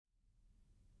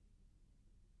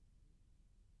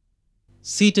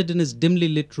seated in his dimly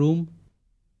lit room,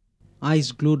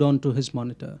 eyes glued onto his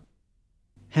monitor,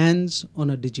 hands on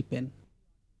a digipen.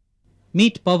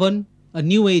 Meet Pawan, a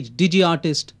new age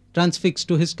digi-artist transfixed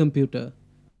to his computer,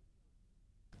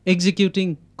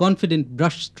 executing confident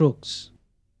brush strokes,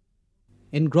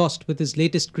 engrossed with his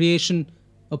latest creation,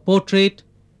 a portrait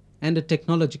and a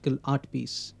technological art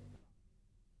piece.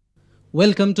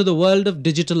 Welcome to the world of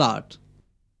digital art.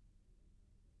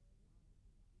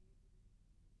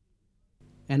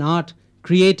 An art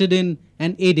created in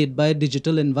and aided by a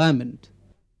digital environment.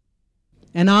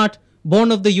 An art born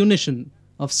of the unison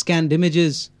of scanned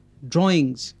images,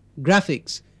 drawings,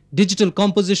 graphics, digital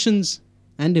compositions,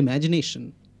 and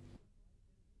imagination.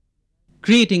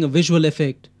 Creating a visual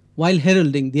effect while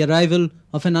heralding the arrival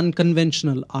of an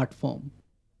unconventional art form.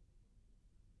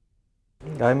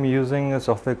 I'm using a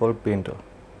software called Painter,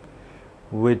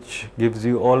 which gives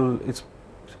you all, it's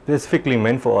specifically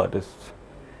meant for artists.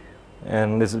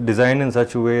 And it's designed in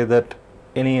such a way that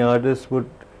any artist would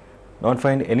not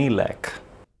find any lack.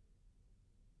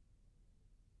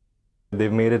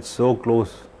 They've made it so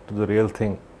close to the real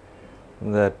thing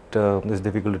that it's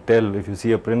difficult to tell. If you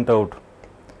see a printout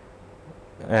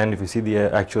and if you see the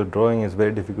actual drawing, it's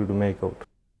very difficult to make out.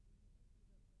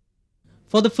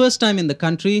 For the first time in the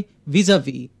country, Vis A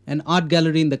Vis, an art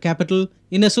gallery in the capital,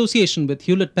 in association with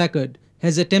Hewlett-Packard,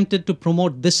 has attempted to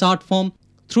promote this art form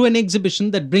through an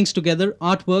exhibition that brings together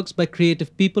artworks by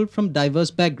creative people from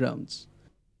diverse backgrounds.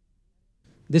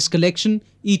 This collection,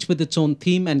 each with its own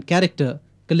theme and character,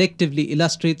 collectively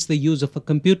illustrates the use of a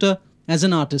computer as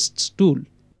an artist's tool.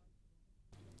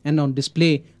 And on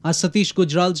display are Satish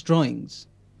Gujral's drawings,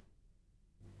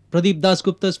 Pradeep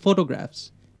Dasgupta's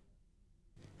photographs,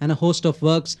 and a host of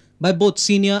works by both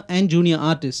senior and junior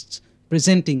artists,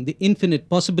 presenting the infinite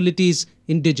possibilities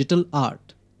in digital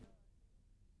art.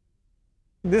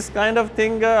 This kind of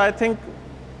thing, I think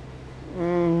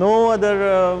no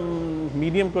other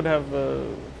medium could have,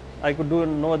 I could do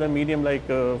no other medium like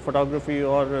photography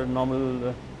or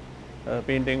normal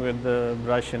painting with the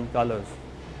brush and colors.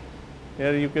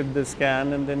 Here you could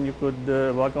scan and then you could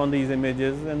work on these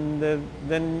images, and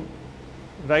then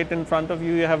right in front of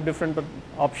you, you have different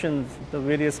options, the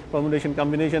various permutation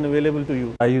combination available to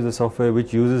you. I use a software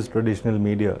which uses traditional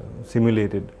media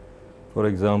simulated. For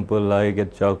example, I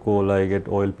get charcoal, I get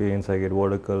oil paints, I get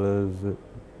watercolors,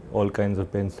 all kinds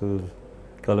of pencils,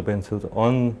 color pencils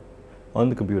on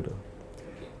the computer.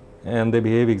 And they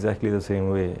behave exactly the same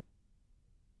way.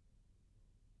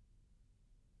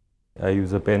 I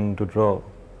use a pen to draw,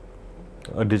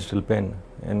 a digital pen,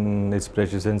 and it's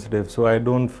pressure sensitive, so I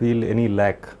don't feel any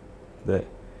lack there.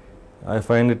 I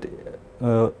find it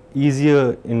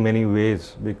easier in many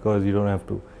ways because you don't have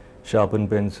to sharpen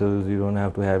pencils, you don't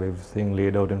have to have everything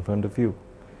laid out in front of you.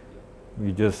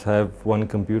 You just have one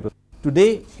computer.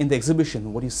 Today in the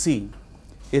exhibition, what you see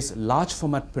is large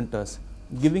format printers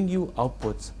giving you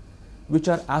outputs which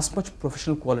are as much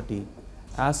professional quality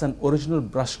as an original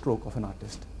brushstroke of an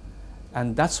artist.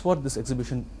 And that's what this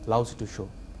exhibition allows you to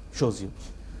shows you.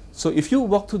 So if you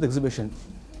walk through the exhibition,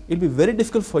 it'll be very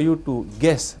difficult for you to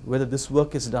guess whether this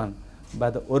work is done by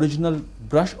the original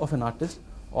brush of an artist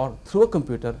or through a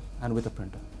computer and with a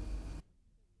printer.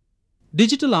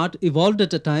 Digital art evolved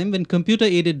at a time when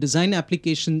computer-aided design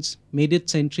applications made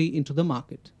its entry into the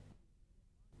market.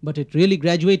 But it really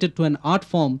graduated to an art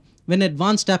form when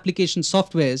advanced application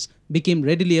softwares became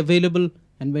readily available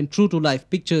and when true-to-life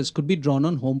pictures could be drawn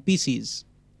on home PCs.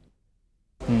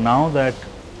 Now that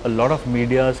a lot of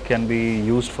medias can be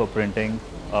used for printing,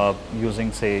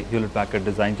 using say Hewlett-Packard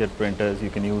DesignJet printers, you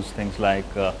can use things like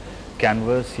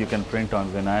canvas, you can print on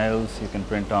vinyls, you can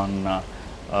print on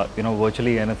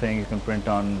virtually anything, you can print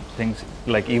on things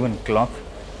like even cloth,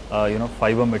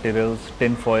 fiber materials,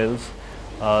 tin foils.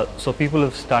 So people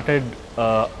have started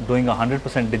doing a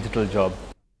 100% digital job.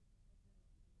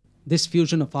 This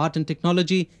fusion of art and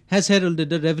technology has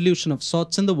heralded a revolution of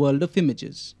sorts in the world of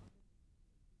images.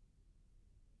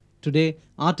 Today,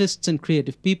 artists and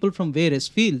creative people from various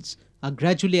fields are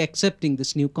gradually accepting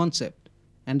this new concept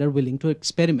and are willing to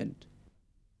experiment.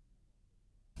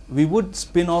 We would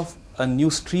spin off a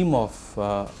new stream of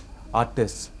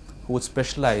artists who would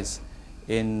specialize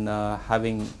in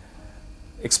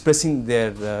expressing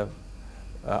their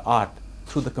art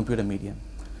through the computer medium.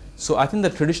 So I think the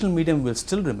traditional medium will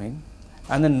still remain,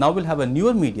 and then now we'll have a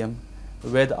newer medium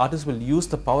where the artists will use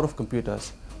the power of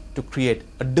computers to create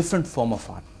a different form of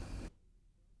art.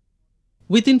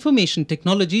 With information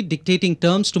technology dictating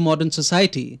terms to modern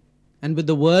society, and with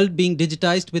the world being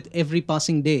digitized with every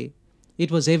passing day,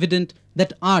 it was evident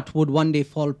that art would one day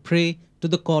fall prey to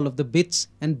the call of the bits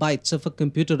and bytes of a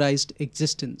computerized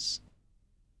existence.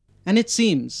 And it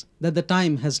seems that the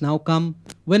time has now come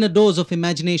when a dose of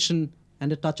imagination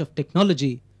and a touch of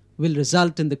technology will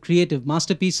result in the creative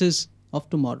masterpieces of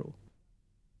tomorrow.